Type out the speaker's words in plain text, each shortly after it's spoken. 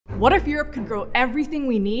What if Europe could grow everything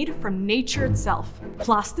we need from nature itself?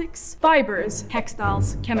 Plastics, fibers,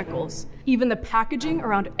 textiles, chemicals, even the packaging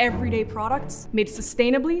around everyday products made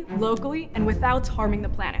sustainably, locally, and without harming the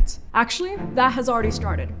planet. Actually, that has already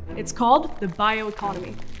started. It's called the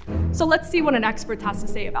bioeconomy. So let's see what an expert has to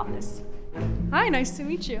say about this. Hi, nice to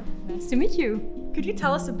meet you. Nice to meet you. Could you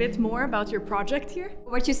tell us a bit more about your project here?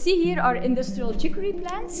 What you see here are industrial chicory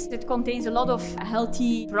plants. It contains a lot of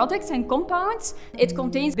healthy products and compounds. It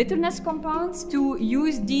contains bitterness compounds to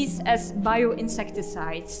use these as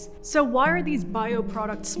bioinsecticides. So why are these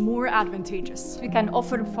bioproducts more advantageous? We can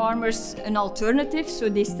offer farmers an alternative so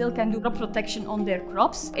they still can do crop protection on their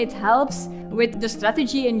crops. It helps with the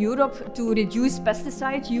strategy in Europe to reduce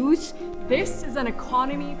pesticide use. This is an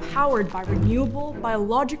economy powered by renewable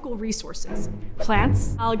biological resources.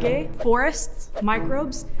 Plants, algae, forests,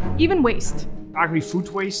 microbes, even waste. Agri-food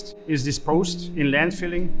waste is disposed in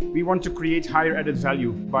landfilling. We want to create higher added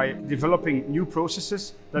value by developing new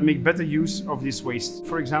processes that make better use of this waste.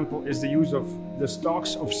 For example, is the use of the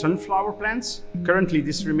stalks of sunflower plants. Currently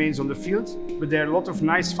this remains on the field, but there are a lot of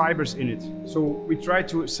nice fibers in it. So we try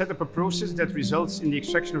to set up a process that results in the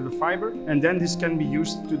extraction of the fiber, and then this can be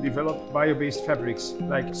used to develop bio-based fabrics,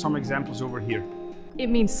 like some examples over here. It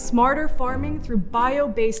means smarter farming through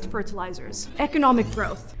bio-based fertilizers, economic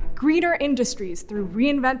growth, greener industries through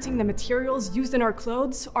reinventing the materials used in our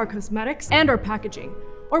clothes, our cosmetics, and our packaging,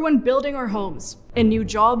 or when building our homes, and new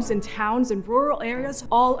jobs in towns and rural areas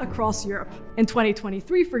all across Europe. In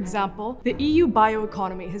 2023, for example, the EU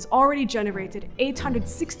bioeconomy has already generated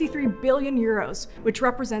 863 billion euros, which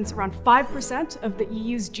represents around 5% of the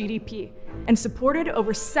EU's GDP, and supported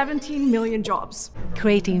over 17 million jobs.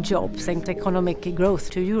 Creating jobs and economic growth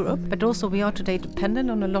to Europe, but also we are today dependent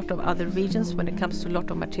on a lot of other regions when it comes to a lot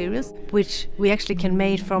of materials, which we actually can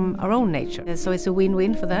make from our own nature. So it's a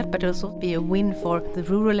win-win for that, but also be a win for the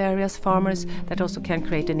rural areas, farmers that also can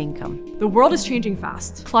create an income. The world is changing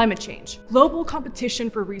fast. Climate change, global competition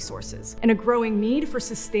for resources, and a growing need for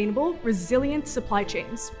sustainable, resilient supply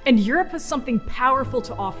chains. And Europe has something powerful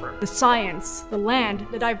to offer: the science, the land,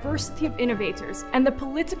 the diversity of innovators, and the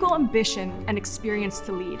political ambition and experience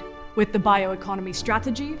to lead. With the Bioeconomy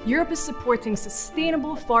Strategy, Europe is supporting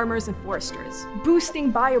sustainable farmers and foresters,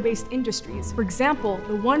 boosting bio-based industries, for example,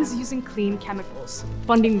 the ones using clean chemicals,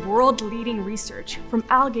 funding world-leading research from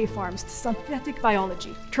algae farms to synthetic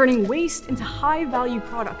biology, turning waste into high-value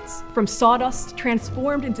products, from sawdust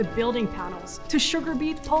transformed into building panels to sugar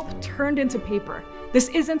beet pulp turned into paper. This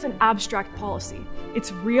isn't an abstract policy.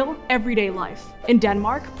 It's real, everyday life. In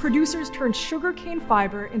Denmark, producers turned sugarcane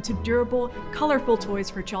fiber into durable, colorful toys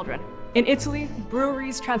for children. In Italy,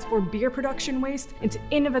 breweries transform beer production waste into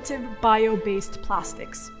innovative bio-based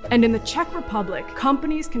plastics. And in the Czech Republic,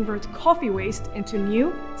 companies convert coffee waste into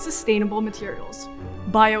new, sustainable materials.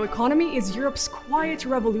 Bioeconomy is Europe's quiet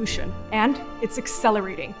revolution, and it's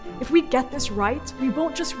accelerating. If we get this right, we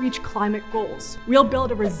won't just reach climate goals. We'll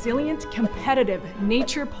build a resilient, competitive,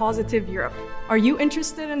 nature-positive Europe. Are you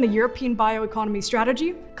interested in the European Bioeconomy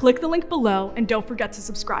Strategy? Click the link below and don't forget to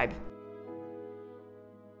subscribe.